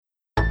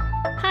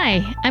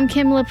Hi, I'm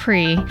Kim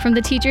Laprie from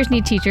the Teachers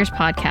Need Teachers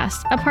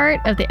podcast, a part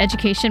of the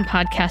Education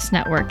Podcast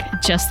Network,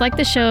 just like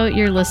the show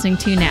you're listening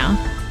to now.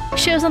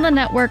 Shows on the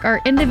network are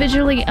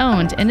individually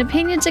owned and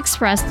opinions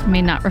expressed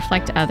may not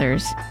reflect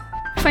others.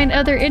 Find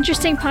other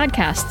interesting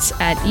podcasts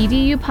at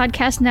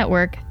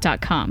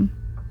edupodcastnetwork.com.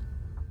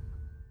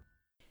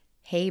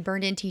 Hey,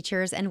 Burned In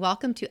Teachers, and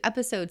welcome to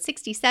episode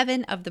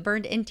 67 of the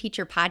Burned In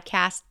Teacher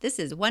podcast. This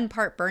is one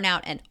part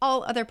burnout and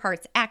all other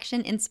parts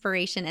action,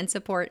 inspiration, and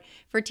support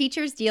for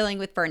teachers dealing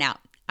with burnout.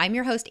 I'm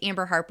your host,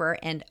 Amber Harper,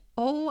 and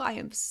I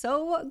am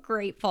so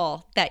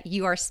grateful that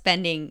you are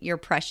spending your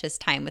precious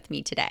time with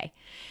me today.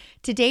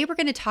 Today, we're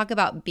going to talk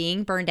about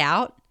being burned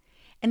out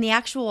and the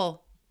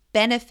actual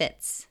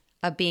benefits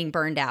of being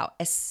burned out,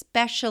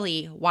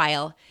 especially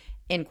while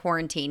in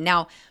quarantine.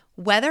 Now,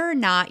 whether or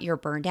not you're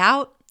burned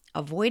out,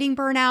 avoiding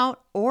burnout,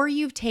 or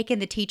you've taken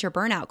the teacher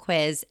burnout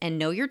quiz and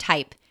know your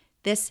type,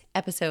 this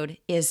episode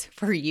is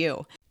for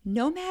you.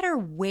 No matter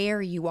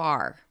where you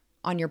are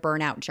on your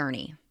burnout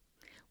journey,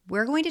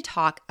 we're going to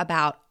talk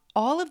about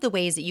all of the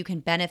ways that you can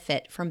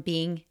benefit from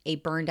being a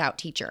burned out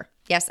teacher.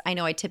 Yes, I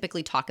know I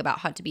typically talk about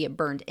how to be a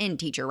burned in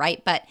teacher,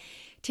 right? But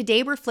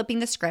today we're flipping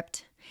the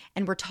script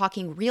and we're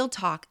talking real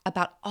talk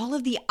about all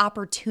of the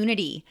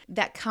opportunity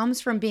that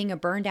comes from being a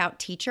burned out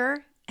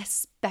teacher,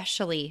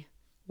 especially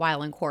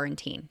while in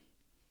quarantine.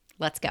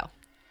 Let's go.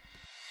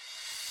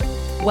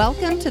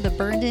 Welcome to the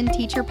Burned In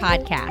Teacher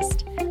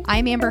podcast.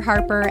 I'm Amber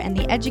Harper, and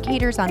the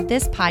educators on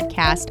this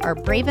podcast are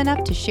brave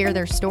enough to share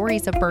their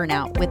stories of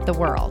burnout with the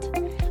world.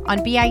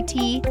 On BIT,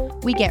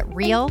 we get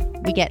real,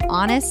 we get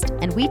honest,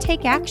 and we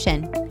take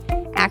action.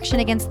 Action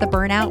against the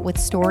burnout with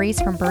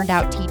stories from burned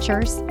out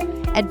teachers,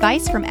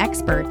 advice from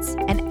experts,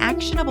 and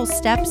actionable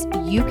steps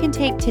you can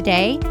take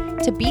today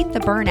to beat the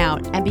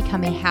burnout and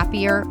become a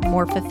happier,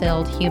 more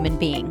fulfilled human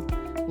being.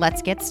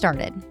 Let's get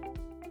started.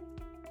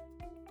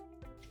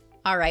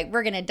 All right,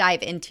 we're going to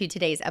dive into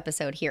today's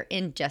episode here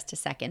in just a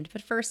second.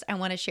 But first, I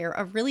want to share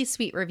a really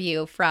sweet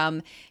review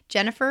from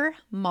Jennifer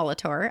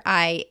Molitor.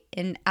 I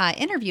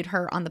interviewed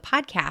her on the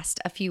podcast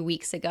a few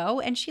weeks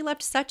ago, and she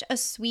left such a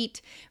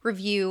sweet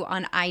review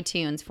on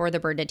iTunes for the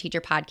Burned In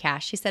Teacher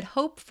podcast. She said,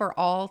 "Hope for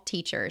all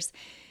teachers.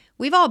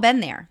 We've all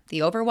been there.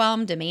 The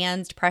overwhelm,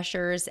 demands,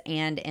 pressures,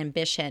 and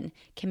ambition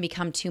can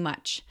become too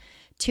much.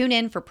 Tune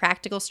in for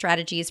practical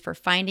strategies for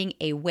finding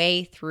a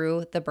way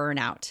through the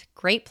burnout.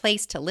 Great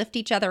place to lift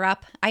each other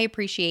up. I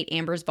appreciate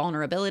Amber's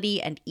vulnerability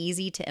and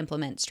easy to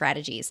implement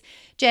strategies."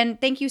 Jen,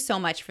 thank you so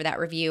much for that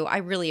review. I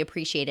really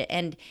appreciate it.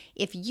 And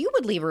if you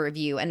would leave a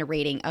review and a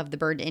rating of the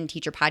Burned In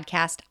Teacher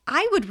podcast,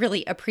 I would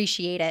really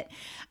appreciate it.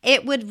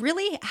 It would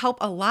really help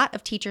a lot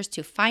of teachers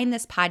to find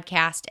this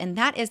podcast, and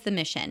that is the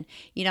mission.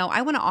 You know,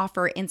 I want to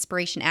offer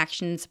inspiration,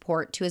 action, and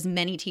support to as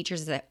many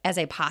teachers as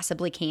I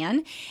possibly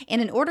can.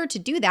 And in order to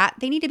do that,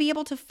 they need to be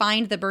able to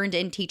find the Burned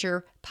In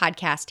Teacher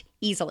podcast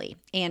easily,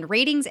 and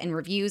ratings and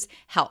reviews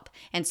help.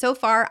 And so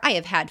far, I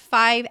have had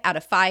 5 out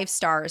of 5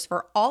 stars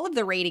for all of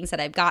the ratings that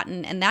I've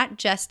gotten, and that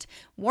just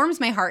warms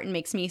my heart and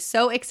makes me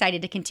so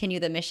excited to continue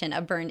the mission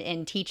of Burned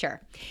In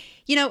Teacher.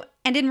 You know,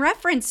 and in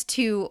reference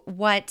to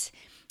what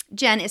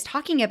Jen is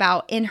talking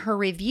about in her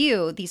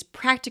review, these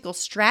practical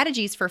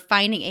strategies for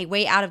finding a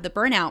way out of the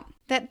burnout,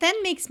 that then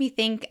makes me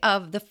think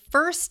of the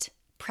first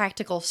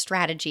practical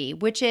strategy,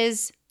 which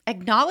is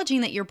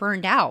acknowledging that you're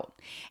burned out.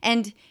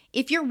 And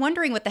if you're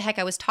wondering what the heck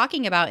I was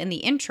talking about in the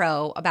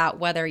intro about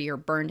whether you're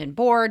burned and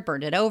bored,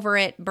 burned and over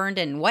it, burned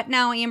and what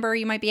now, Amber,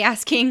 you might be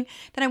asking,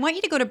 then I want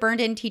you to go to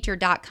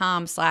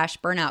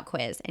burnedinteacher.com/burnout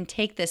quiz and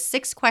take this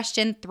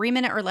 6-question,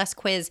 3-minute or less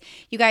quiz.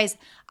 You guys,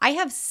 I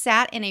have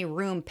sat in a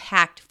room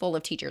packed full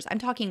of teachers. I'm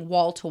talking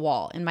wall to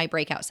wall in my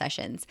breakout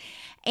sessions.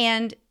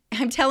 And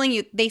I'm telling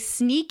you, they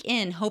sneak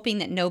in hoping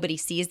that nobody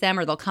sees them,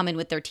 or they'll come in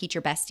with their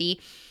teacher bestie.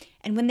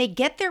 And when they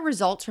get their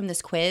results from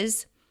this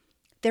quiz,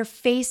 their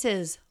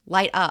faces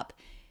light up.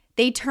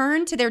 They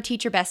turn to their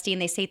teacher bestie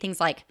and they say things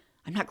like,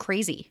 "I'm not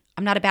crazy.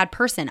 I'm not a bad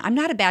person. I'm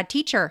not a bad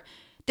teacher.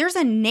 There's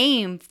a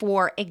name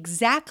for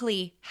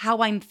exactly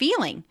how I'm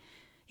feeling."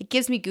 It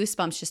gives me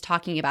goosebumps just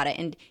talking about it.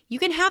 And you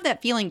can have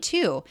that feeling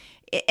too.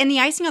 And the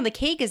icing on the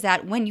cake is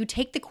that when you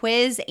take the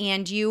quiz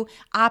and you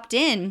opt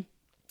in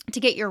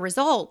to get your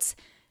results,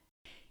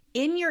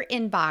 in your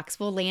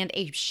inbox will land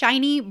a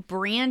shiny,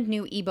 brand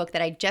new ebook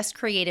that I just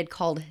created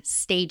called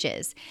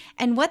Stages.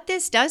 And what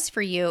this does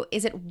for you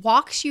is it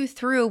walks you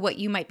through what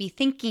you might be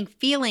thinking,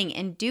 feeling,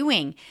 and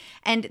doing.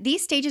 And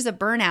these stages of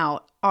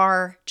burnout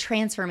are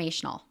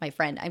transformational, my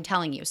friend, I'm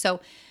telling you. So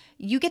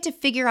you get to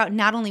figure out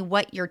not only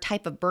what your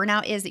type of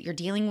burnout is that you're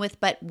dealing with,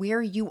 but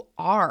where you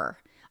are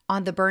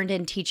on the Burned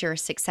In Teacher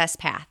success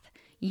path.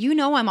 You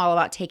know I'm all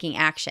about taking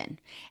action,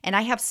 and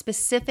I have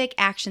specific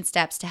action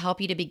steps to help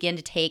you to begin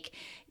to take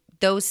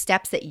those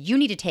steps that you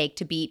need to take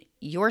to beat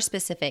your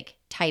specific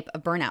type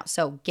of burnout.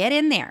 So get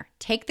in there,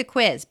 take the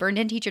quiz,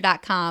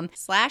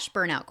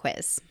 burnedinteacher.com/burnout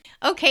quiz.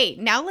 Okay,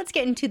 now let's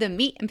get into the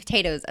meat and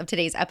potatoes of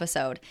today's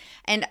episode.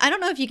 And I don't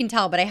know if you can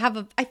tell, but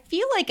I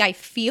feel like I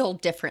feel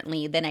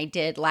differently than I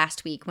did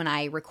last week when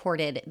I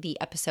recorded the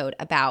episode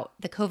about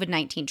the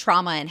COVID-19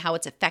 trauma and how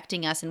it's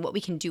affecting us and what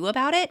we can do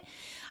about it.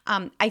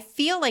 I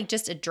feel like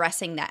just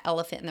addressing that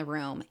elephant in the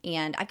room.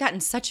 And I've gotten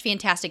such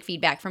fantastic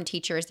feedback from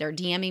teachers. They're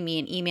DMing me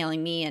and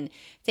emailing me and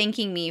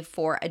thanking me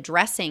for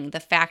addressing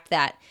the fact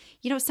that,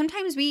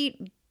 sometimes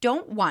we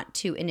don't want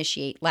to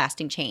initiate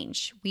lasting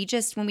change.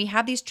 When we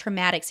have these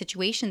traumatic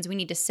situations, we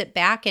need to sit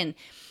back and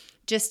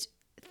just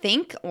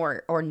think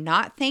or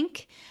not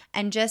think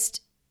and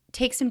just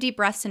take some deep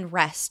breaths and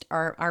rest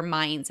our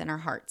minds and our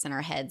hearts and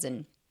our heads.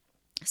 And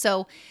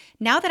so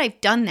now that I've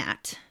done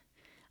that,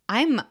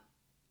 I'm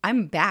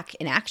back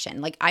in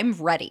action. Like, I'm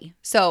ready.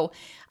 So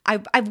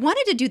I've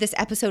wanted to do this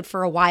episode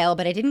for a while,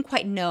 but I didn't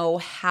quite know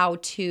how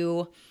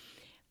to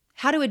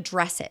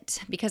address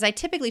it, because I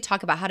typically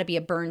talk about how to be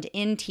a burned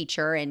in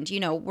teacher, and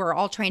we're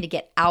all trying to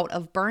get out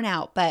of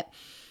burnout, but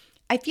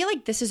I feel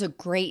like this is a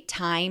great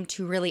time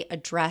to really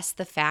address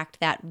the fact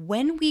that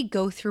when we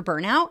go through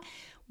burnout,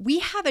 we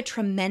have a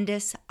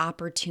tremendous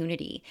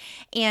opportunity.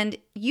 And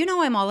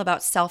I'm all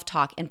about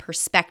self-talk and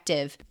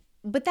perspective,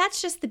 but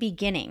that's just the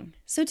beginning.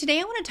 So today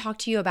I want to talk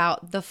to you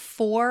about the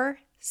 4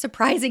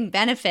 surprising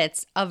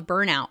benefits of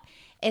burnout,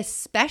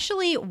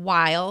 especially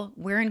while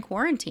we're in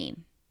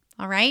quarantine.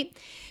 All right?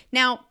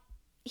 Now,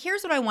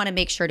 here's what I want to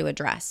make sure to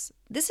address.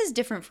 This is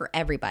different for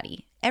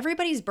everybody.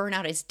 Everybody's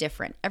burnout is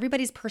different.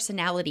 Everybody's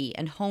personality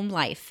and home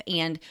life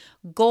and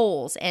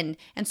goals and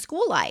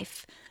school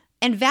life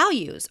and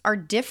values are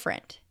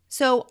different.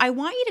 So I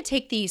want you to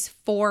take these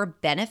 4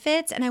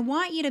 benefits, and I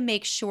want you to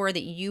make sure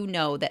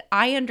that that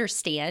I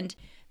understand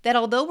that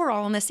although we're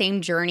all on the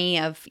same journey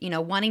of,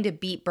 wanting to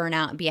beat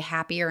burnout and be a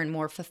happier and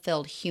more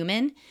fulfilled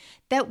human,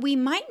 that we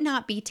might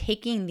not be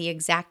taking the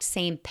exact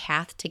same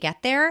path to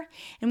get there.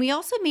 And we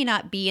also may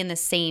not be in the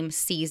same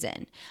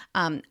season.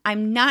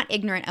 I'm not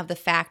ignorant of the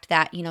fact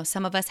that,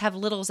 some of us have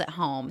littles at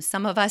home.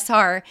 Some of us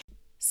are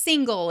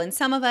single, and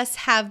some of us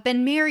have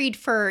been married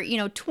for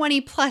 20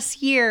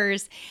 plus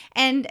years,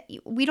 and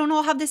we don't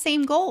all have the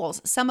same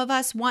goals. Some of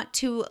us want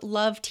to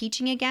love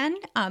teaching again,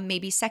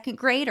 maybe second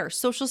grade or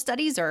social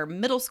studies or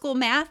middle school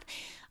math.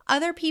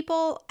 Other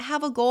people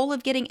have a goal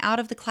of getting out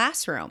of the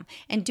classroom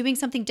and doing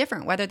something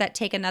different, whether that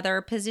take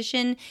another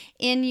position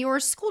in your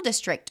school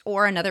district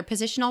or another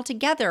position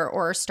altogether,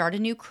 or start a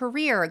new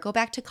career or go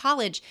back to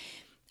college.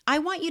 I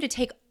want you to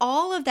take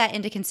all of that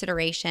into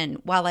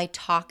consideration while I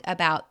talk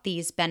about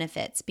these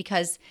benefits,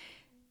 because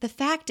the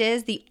fact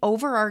is, the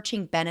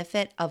overarching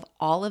benefit of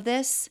all of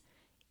this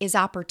is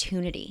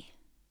opportunity.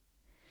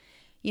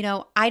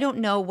 I don't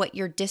know what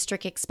your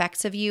district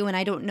expects of you, and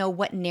I don't know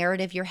what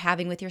narrative you're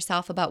having with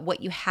yourself about what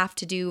you have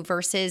to do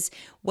versus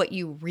what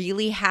you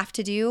really have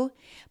to do,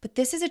 but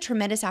this is a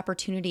tremendous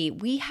opportunity.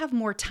 We have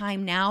more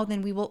time now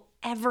than we will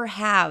ever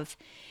have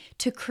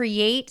to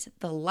create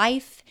the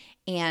life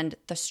and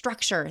the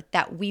structure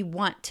that we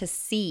want to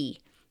see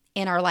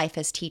in our life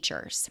as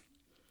teachers.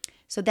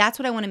 So that's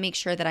what I want to make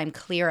sure that I'm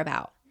clear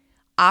about.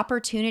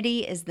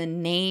 Opportunity is the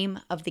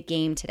name of the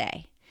game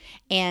today.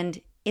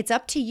 And it's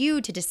up to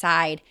you to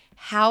decide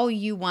how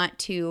you want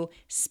to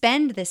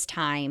spend this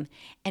time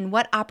and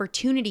what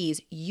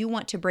opportunities you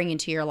want to bring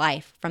into your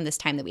life from this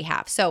time that we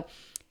have. So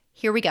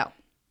here we go.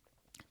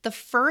 The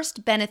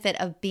first benefit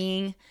of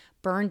being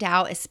burned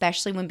out,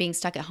 especially when being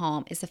stuck at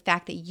home, is the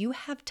fact that you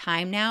have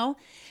time now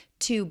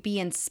to be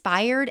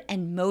inspired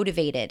and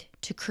motivated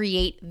to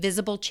create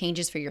visible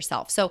changes for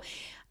yourself. So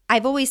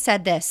I've always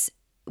said this,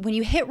 when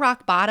you hit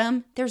rock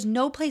bottom, there's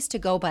no place to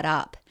go but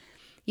up.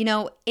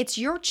 It's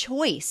your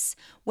choice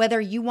whether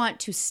you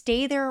want to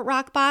stay there at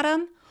rock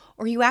bottom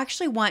or you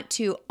actually want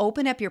to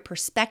open up your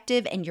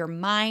perspective and your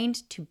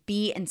mind to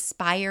be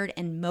inspired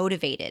and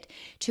motivated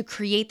to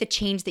create the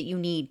change that you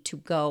need to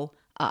go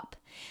up.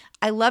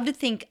 I love to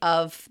think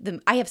of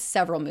I have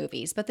several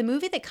movies, but the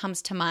movie that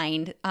comes to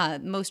mind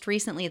most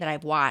recently that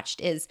I've watched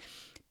is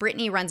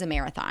Brittany Runs a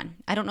Marathon.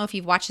 I don't know if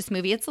you've watched this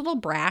movie. It's a little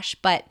brash,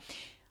 but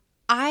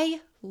I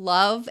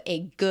love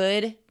a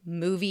good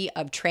movie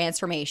of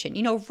transformation.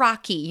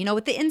 Rocky,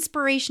 with the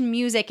inspiration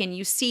music, and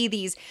you see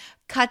these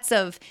cuts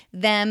of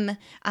them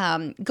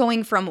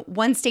going from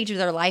one stage of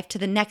their life to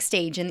the next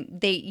stage.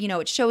 And they,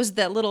 it shows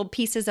the little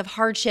pieces of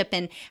hardship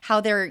and how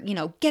they're,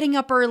 getting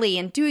up early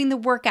and doing the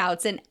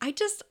workouts. And I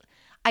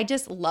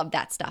just love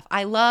that stuff.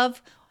 I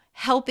love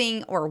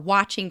helping or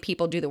watching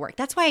people do the work.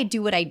 That's why I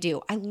do what I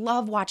do. I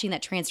love watching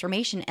that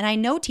transformation. And I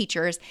know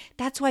teachers,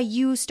 that's why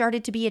you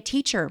started to be a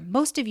teacher.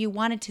 Most of you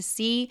wanted to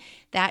see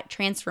that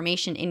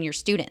transformation in your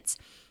students.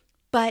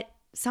 But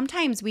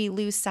sometimes we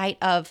lose sight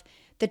of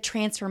the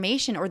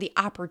transformation or the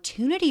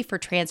opportunity for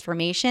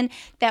transformation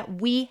that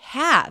we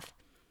have.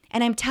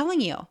 And I'm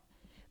telling you,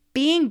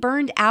 being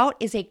burned out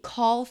is a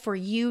call for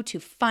you to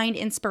find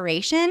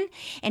inspiration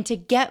and to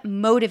get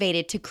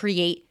motivated to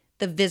create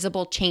the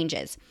visible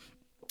changes.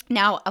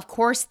 Now, of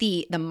course,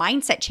 the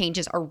mindset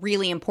changes are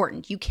really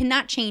important. You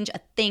cannot change a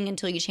thing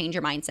until you change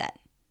your mindset.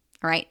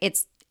 All right?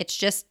 It's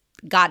just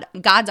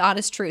God's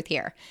honest truth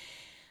here.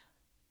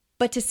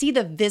 But to see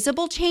the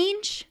visible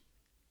change,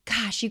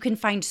 gosh, you can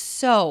find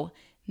so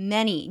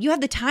many. You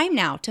have the time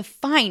now to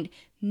find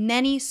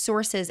many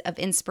sources of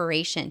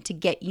inspiration to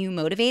get you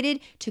motivated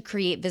to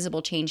create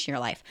visible change in your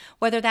life.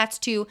 Whether that's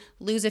to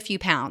lose a few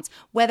pounds,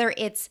 whether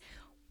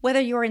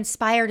you're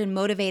inspired and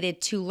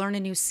motivated to learn a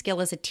new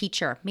skill as a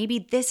teacher. Maybe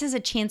this is a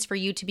chance for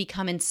you to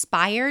become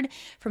inspired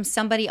from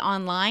somebody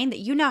online that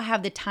you now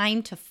have the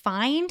time to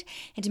find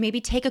and to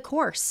maybe take a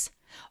course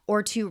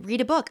or to read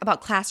a book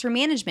about classroom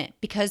management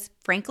because,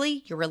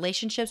 frankly, your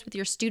relationships with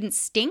your students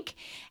stink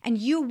and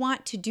you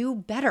want to do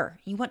better.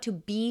 You want to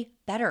be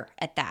better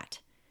at that.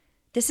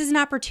 This is an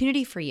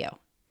opportunity for you.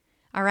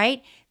 All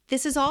right?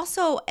 This is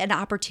also an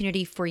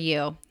opportunity for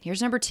you.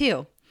 Here's number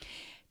 2.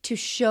 To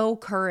show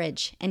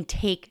courage and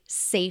take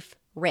safe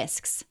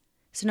risks.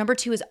 So number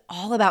 2 is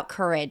all about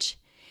courage.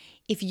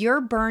 If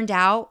you're burned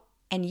out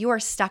and you are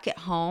stuck at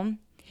home,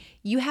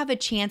 you have a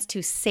chance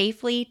to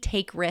safely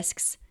take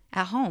risks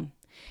at home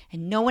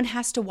and no one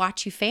has to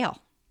watch you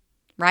fail,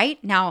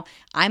 right? Now,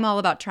 I'm all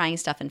about trying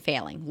stuff and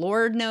failing.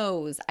 Lord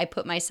knows I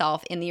put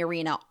myself in the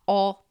arena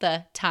all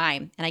the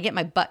time and I get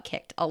my butt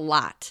kicked a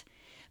lot.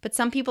 But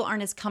some people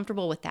aren't as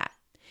comfortable with that.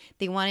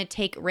 They want to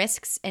take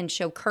risks and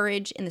show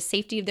courage in the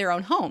safety of their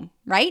own home,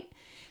 right?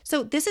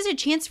 So this is a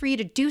chance for you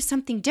to do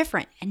something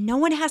different and no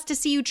one has to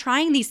see you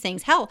trying these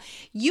things. Hell,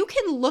 you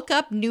can look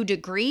up new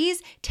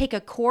degrees, take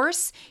a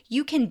course,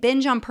 you can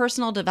binge on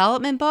personal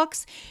development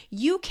books,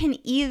 you can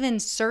even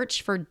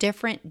search for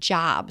different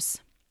jobs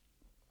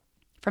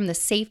from the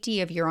safety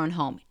of your own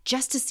home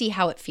just to see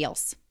how it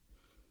feels.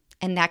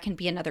 And that can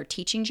be another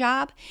teaching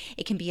job.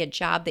 It can be a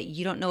job that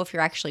you don't know if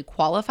you're actually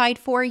qualified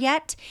for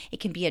yet.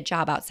 It can be a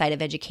job outside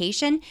of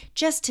education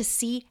just to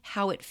see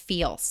how it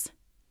feels,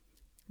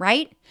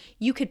 right?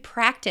 You could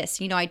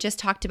practice. I just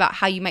talked about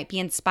how you might be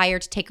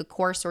inspired to take a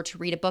course or to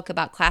read a book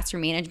about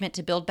classroom management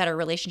to build better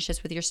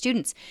relationships with your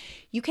students.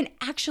 You can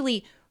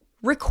actually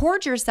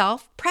record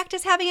yourself,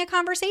 practice having a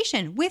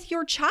conversation with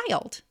your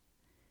child,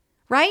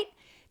 right?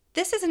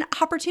 This is an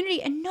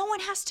opportunity and no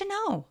one has to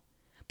know.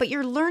 But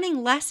you're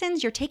learning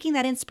lessons, you're taking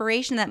that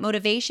inspiration, that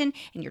motivation,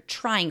 and you're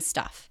trying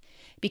stuff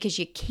because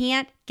you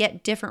can't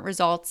get different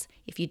results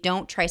if you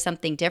don't try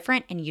something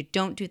different and you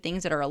don't do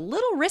things that are a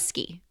little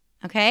risky,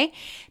 okay?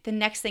 The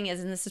next thing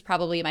is, and this is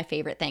probably my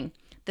favorite thing,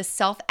 the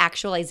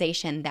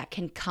self-actualization that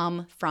can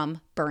come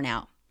from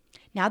burnout.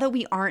 Now that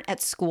we aren't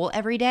at school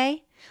every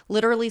day,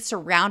 literally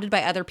surrounded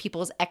by other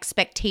people's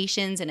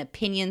expectations and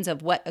opinions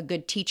of what a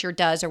good teacher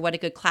does or what a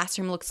good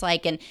classroom looks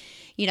like. And,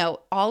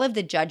 all of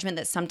the judgment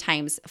that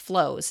sometimes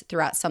flows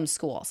throughout some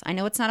schools. I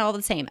know it's not all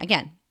the same.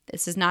 Again,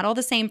 this is not all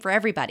the same for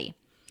everybody.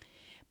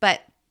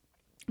 But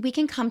we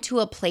can come to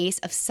a place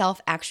of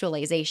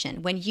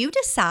self-actualization. When you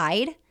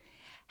decide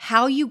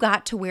how you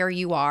got to where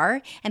you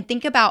are and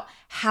think about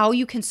how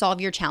you can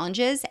solve your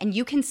challenges and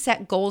you can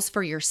set goals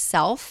for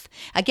yourself.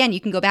 Again,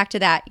 you can go back to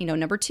that,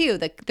 number 2,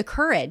 the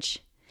courage.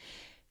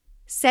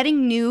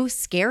 Setting new,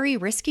 scary,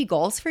 risky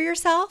goals for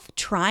yourself,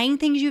 trying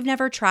things you've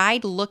never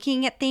tried,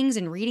 looking at things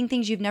and reading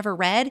things you've never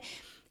read,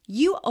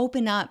 you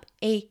open up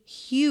a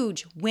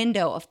huge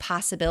window of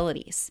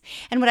possibilities.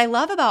 And what I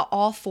love about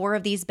all 4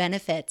 of these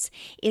benefits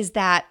is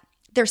that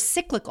they're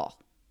cyclical.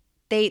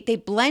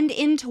 They blend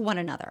into one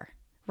another,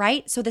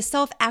 right? So the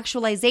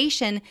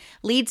self-actualization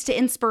leads to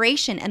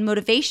inspiration and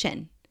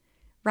motivation,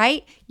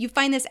 right? You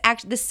find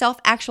this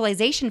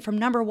self-actualization from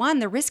number 1.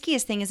 The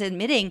riskiest thing is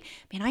admitting,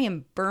 man, I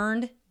am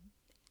burned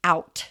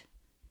out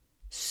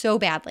so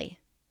badly.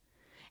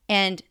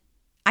 And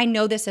I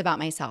know this about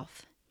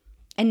myself.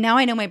 And now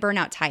I know my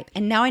burnout type.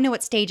 And now I know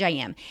what stage I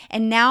am.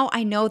 And now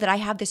I know that I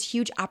have this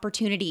huge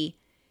opportunity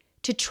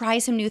to try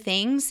some new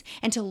things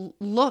and to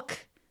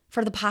look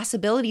for the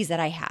possibilities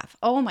that I have.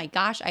 Oh my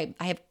gosh, I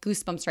have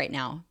goosebumps right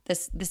now.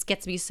 This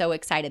gets me so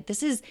excited.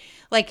 This is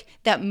like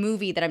that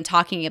movie that I'm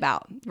talking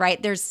about,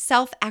 right? There's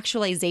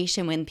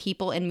self-actualization when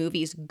people in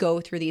movies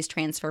go through these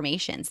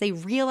transformations. They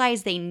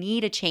realize they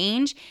need a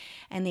change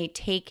and they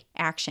take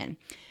action.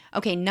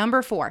 Okay,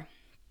 number 4.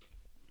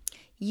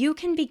 You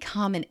can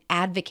become an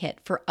advocate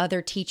for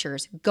other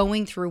teachers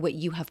going through what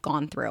you have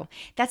gone through.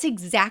 That's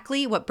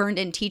exactly what Burned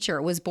In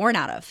Teacher was born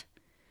out of.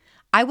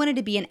 I wanted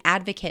to be an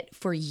advocate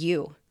for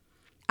you.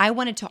 I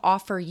wanted to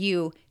offer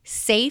you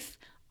safe,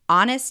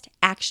 honest,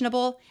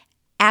 actionable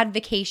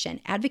advocacy.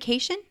 I'm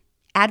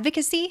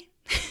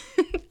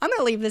going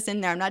to leave this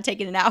in there. I'm not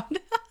taking it out.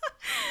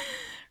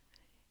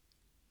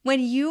 When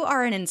you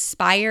are an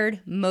inspired,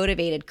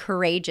 motivated,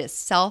 courageous,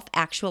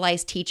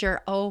 self-actualized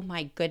teacher, oh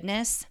my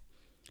goodness,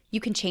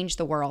 you can change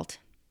the world.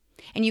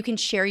 And you can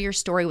share your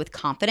story with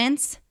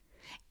confidence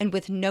and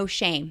with no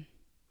shame.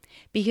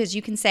 Because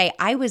you can say,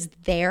 I was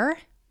there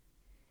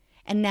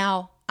and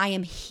now I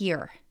am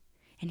here.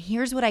 And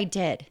here's what I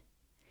did.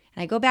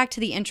 And I go back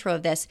to the intro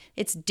of this.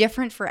 It's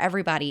different for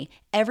everybody.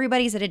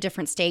 Everybody's at a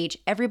different stage.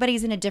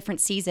 Everybody's in a different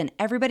season.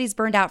 Everybody's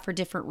burned out for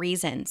different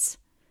reasons.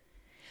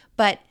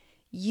 But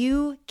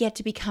You get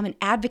to become an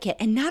advocate,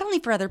 and not only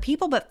for other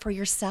people, but for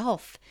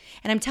yourself.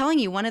 And I'm telling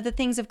you, one of the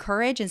things of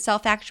courage and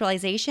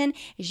self-actualization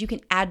is you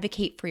can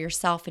advocate for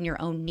yourself and your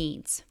own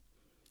needs.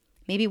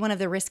 Maybe one of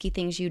the risky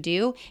things you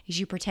do is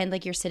you pretend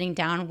like you're sitting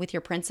down with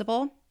your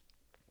principal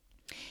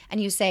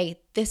and you say,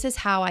 this is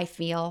how I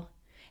feel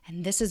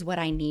and this is what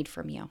I need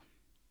from you.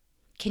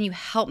 Can you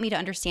help me to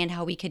understand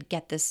how we could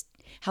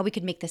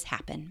make this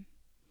happen?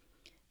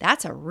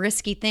 That's a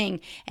risky thing,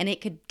 and it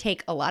could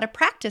take a lot of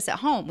practice at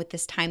home with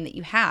this time that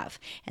you have.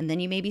 And then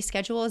you maybe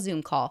schedule a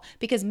Zoom call,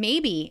 because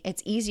maybe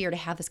it's easier to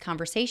have this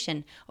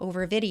conversation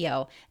over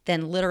video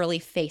than literally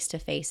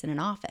face-to-face in an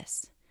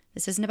office.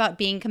 This isn't about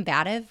being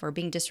combative or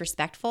being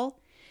disrespectful,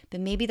 but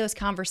maybe those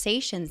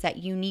conversations that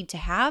you need to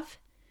have,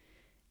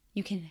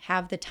 you can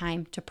have the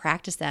time to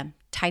practice them,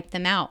 type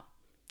them out,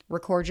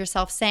 record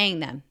yourself saying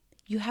them.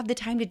 You have the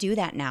time to do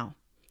that now.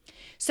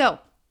 So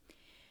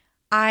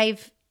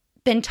I've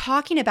been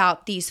talking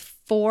about these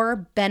 4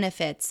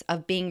 benefits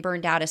of being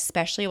burned out,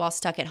 especially while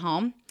stuck at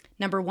home.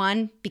 Number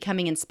 1,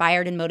 becoming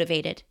inspired and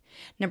motivated.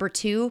 Number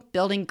 2,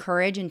 building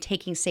courage and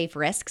taking safe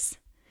risks.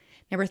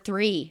 Number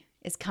 3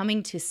 is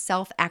coming to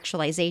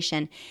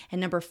self-actualization. And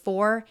number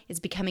 4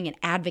 is becoming an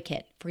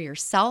advocate for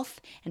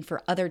yourself and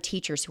for other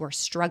teachers who are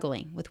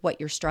struggling with what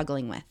you're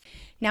struggling with.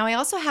 Now, I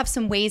also have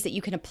some ways that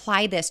you can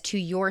apply this to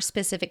your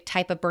specific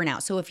type of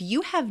burnout. So if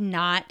you have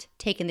not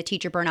taken the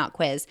teacher burnout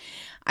quiz,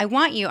 I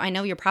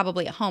know you're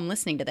probably at home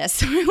listening to this,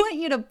 so I want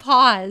you to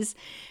pause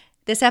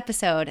this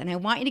episode and I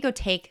want you to go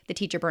take the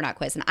teacher burnout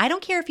quiz. And I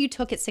don't care if you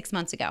took it 6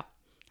 months ago,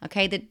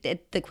 okay?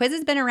 The quiz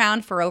has been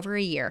around for over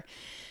a year.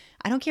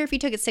 I don't care if you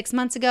took it 6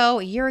 months ago,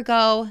 a year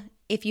ago.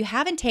 If you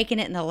haven't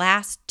taken it in the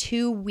last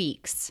 2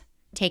 weeks,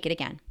 take it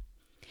again,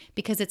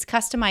 because it's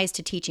customized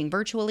to teaching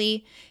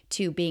virtually,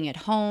 to being at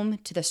home,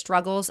 to the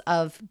struggles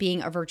of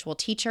being a virtual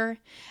teacher.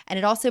 And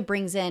it also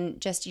brings in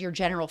just your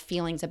general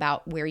feelings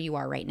about where you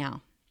are right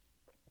now.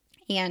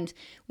 And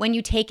when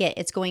you take it,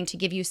 it's going to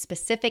give you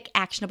specific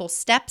actionable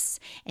steps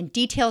and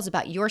details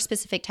about your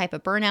specific type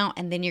of burnout.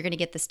 And then you're going to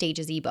get the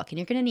Stages ebook. And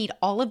you're going to need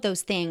all of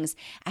those things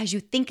as you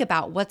think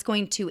about what's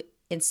going to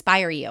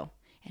inspire you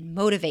and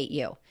motivate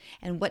you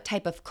and what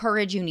type of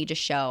courage you need to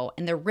show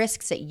and the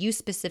risks that you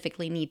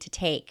specifically need to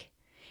take.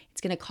 It's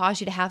going to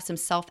cause you to have some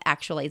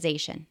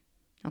self-actualization,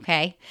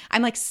 okay?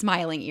 I'm like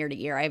smiling ear to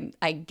ear.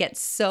 I get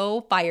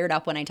so fired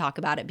up when I talk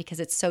about it because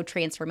it's so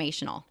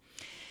transformational.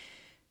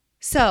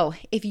 So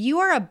if you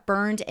are a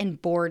burned and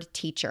bored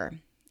teacher,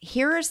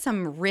 here are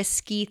some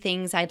risky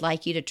things I'd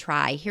like you to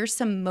try. Here's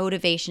some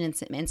motivation and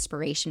some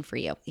inspiration for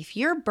you. If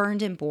you're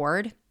burned and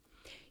bored,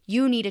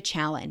 you need a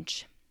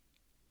challenge.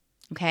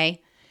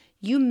 Okay,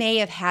 you may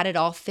have had it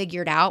all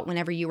figured out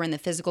whenever you were in the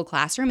physical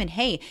classroom. And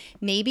hey,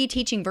 maybe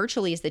teaching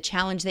virtually is the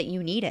challenge that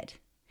you needed.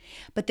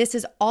 But this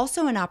is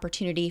also an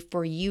opportunity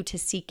for you to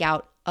seek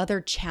out other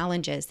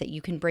challenges that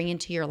you can bring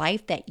into your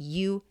life that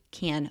you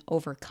can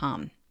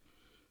overcome.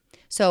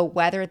 So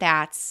whether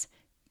that's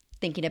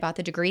thinking about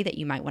the degree that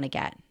you might want to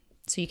get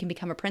so you can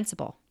become a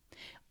principal,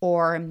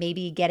 or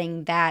maybe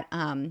getting that,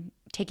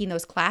 taking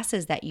those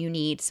classes that you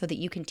need so that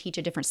you can teach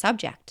a different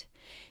subject.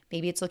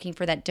 Maybe it's looking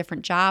for that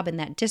different job in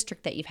that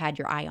district that you've had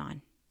your eye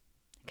on,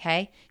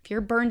 okay? If you're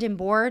burned and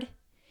bored,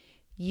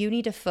 you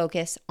need to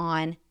focus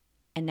on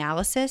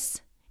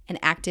analysis and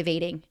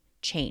activating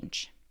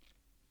change,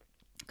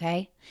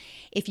 okay?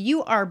 If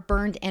you are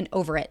burned and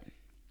over it,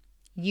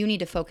 you need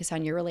to focus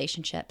on your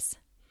relationships,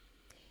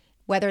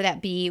 whether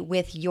that be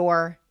with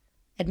your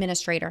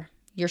administrator,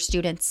 your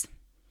students,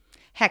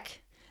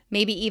 heck,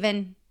 maybe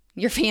even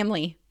your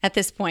family at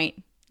this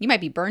point. You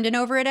might be burned and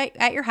over it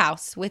at your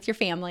house with your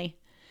family.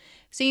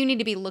 So you need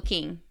to be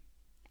looking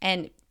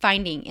and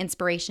finding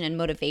inspiration and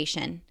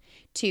motivation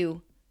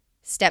to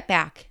step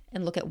back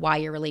and look at why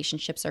your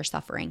relationships are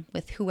suffering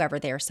with whoever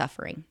they are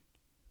suffering,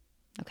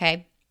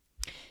 okay?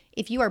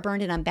 If you are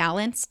burned and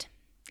unbalanced,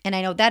 and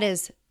I know that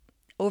is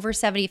over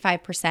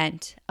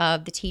 75%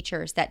 of the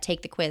teachers that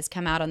take the quiz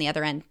come out on the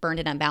other end burned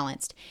and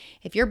unbalanced.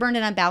 If you're burned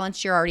and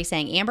unbalanced, you're already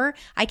saying, Amber,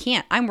 I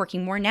can't. I'm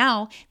working more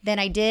now than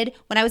I did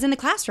when I was in the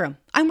classroom.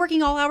 I'm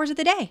working all hours of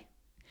the day.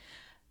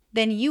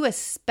 Then you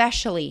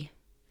especially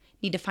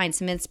need to find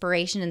some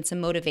inspiration and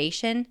some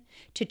motivation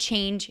to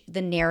change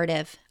the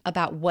narrative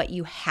about what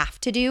you have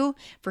to do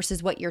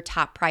versus what your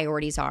top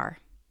priorities are.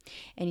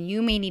 And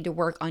you may need to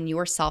work on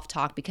your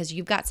self-talk because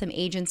you've got some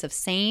agents of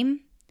same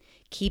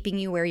keeping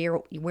you where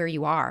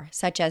you are,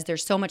 such as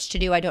there's so much to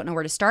do, I don't know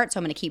where to start, so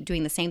I'm going to keep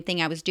doing the same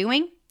thing I was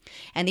doing.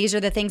 And these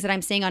are the things that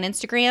I'm seeing on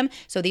Instagram,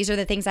 so these are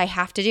the things I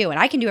have to do, and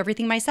I can do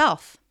everything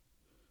myself.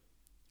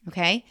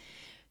 Okay?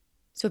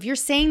 So if you're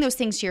saying those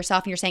things to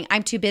yourself and you're saying,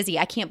 I'm too busy,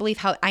 I can't believe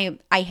how I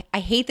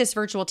hate this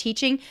virtual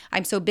teaching.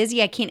 I'm so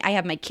busy. I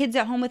have my kids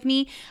at home with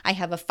me. I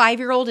have a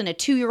 5-year-old and a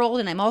 2-year-old,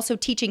 and I'm also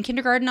teaching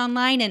kindergarten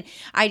online, and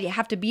I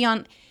have to be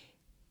on.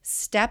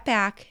 Step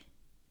back,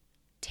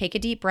 take a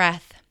deep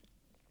breath,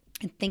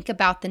 and think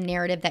about the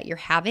narrative that you're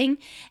having.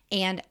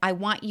 And I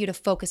want you to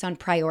focus on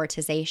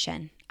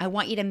prioritization. I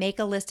want you to make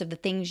a list of the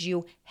things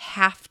you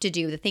have to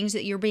do, the things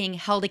that you're being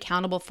held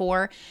accountable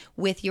for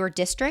with your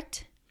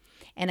district.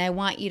 And I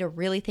want you to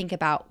really think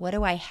about, what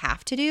do I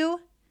have to do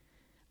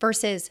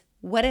versus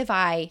what have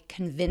I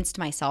convinced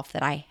myself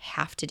that I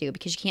have to do?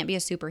 Because you can't be a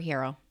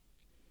superhero.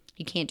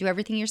 You can't do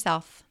everything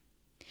yourself.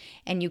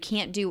 And you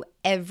can't do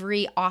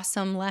every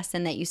awesome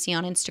lesson that you see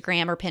on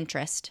Instagram or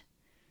Pinterest.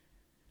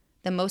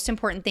 The most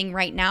important thing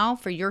right now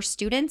for your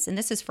students, and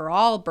this is for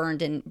all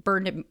burned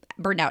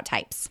out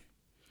types,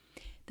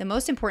 the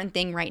most important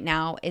thing right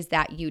now is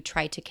that you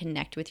try to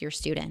connect with your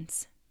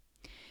students.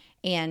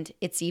 And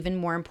it's even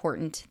more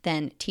important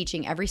than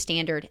teaching every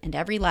standard and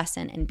every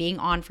lesson and being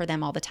on for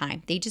them all the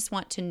time. They just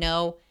want to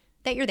know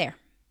that you're there,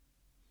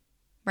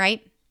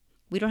 right?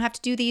 We don't have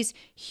to do these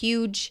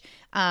huge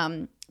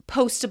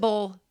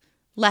postable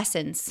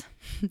lessons,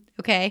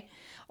 okay?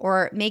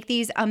 Or make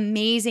these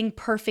amazing,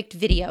 perfect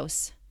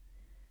videos.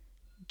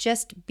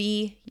 Just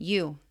be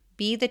you.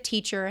 Be the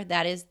teacher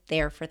that is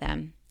there for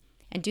them.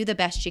 And do the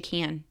best you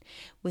can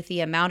with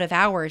the amount of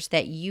hours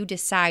that you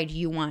decide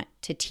you want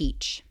to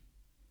teach.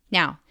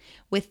 Now,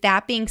 with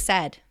that being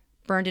said,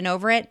 burned and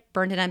over it,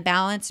 burned and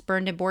unbalanced,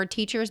 burned and bored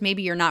teachers,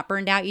 maybe you're not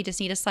burned out, you just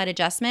need a slight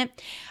adjustment,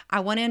 I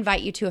want to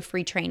invite you to a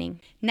free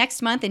training.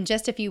 Next month, in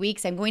just a few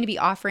weeks, I'm going to be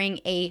offering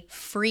a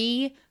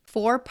free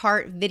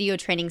 4-part video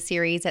training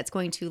series that's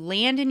going to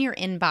land in your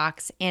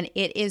inbox, and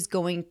it is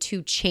going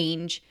to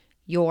change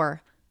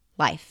your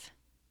life.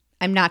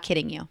 I'm not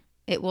kidding you.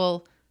 It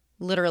will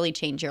literally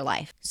change your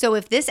life. So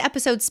if this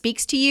episode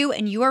speaks to you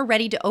and you are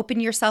ready to open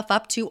yourself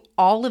up to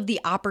all of the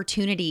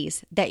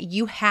opportunities that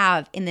you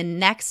have in the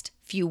next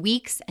few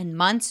weeks and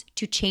months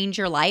to change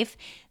your life,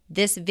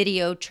 this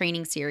video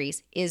training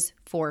series is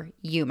for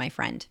you, my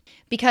friend.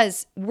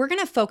 Because we're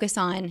going to focus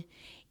on,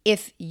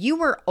 if you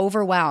were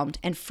overwhelmed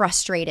and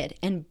frustrated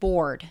and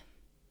bored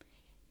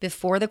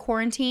before the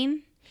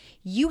quarantine,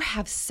 you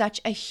have such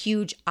a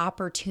huge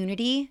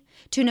opportunity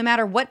to, no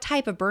matter what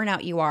type of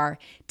burnout you are,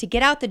 to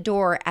get out the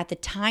door at the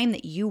time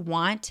that you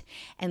want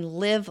and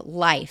live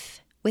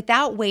life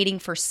without waiting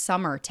for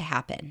summer to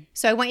happen.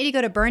 So I want you to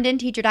go to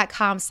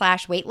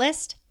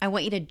burnedinteacher.com/waitlist. I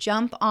want you to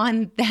jump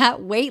on that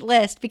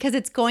waitlist because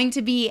it's going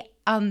to be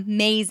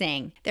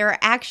amazing. There are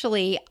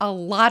actually a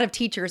lot of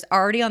teachers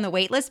already on the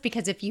waitlist,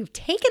 because if you've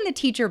taken the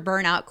teacher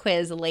burnout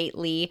quiz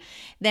lately,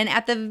 then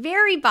at the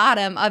very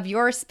bottom of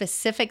your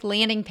specific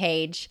landing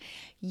page,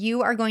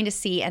 you are going to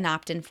see an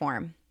opt-in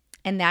form.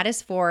 And that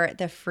is for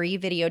the free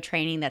video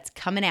training that's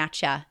coming at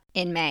you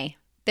in May.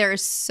 There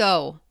is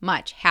so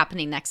much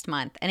happening next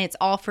month, and it's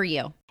all for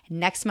you.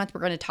 Next month,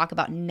 we're going to talk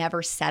about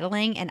never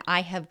settling, and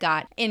I have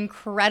got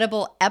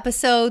incredible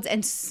episodes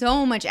and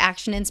so much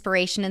action,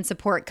 inspiration, and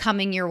support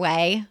coming your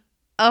way.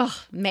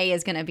 Oh, May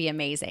is going to be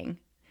amazing.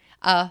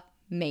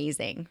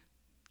 Amazing.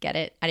 Get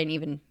it? I didn't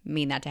even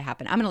mean that to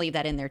happen. I'm going to leave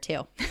that in there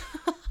too.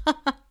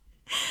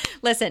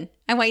 Listen,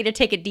 I want you to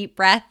take a deep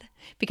breath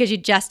because you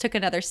just took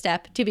another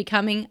step to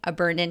becoming a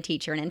burned-in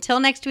teacher. And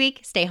until next week,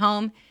 stay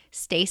home,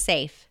 stay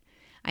safe.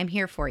 I'm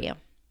here for you.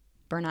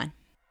 Burn on.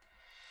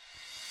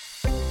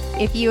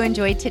 If you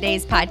enjoyed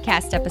today's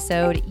podcast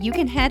episode, you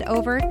can head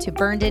over to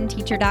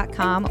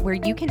burnedinteacher.com, where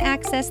you can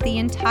access the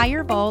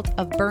entire vault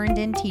of Burned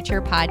In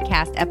Teacher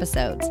podcast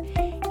episodes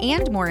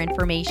and more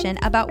information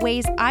about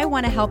ways I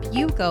want to help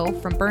you go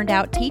from burned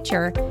out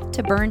teacher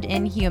to burned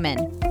in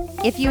human.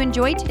 If you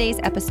enjoyed today's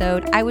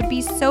episode, I would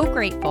be so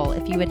grateful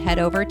if you would head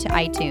over to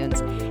iTunes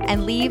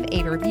and leave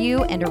a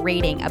review and a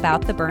rating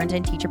about the Burned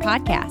In Teacher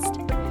podcast.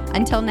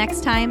 Until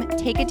next time,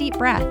 take a deep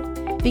breath,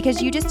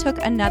 because you just took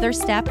another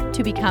step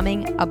to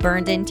becoming a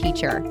burned-in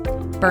teacher.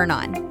 Burn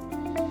on.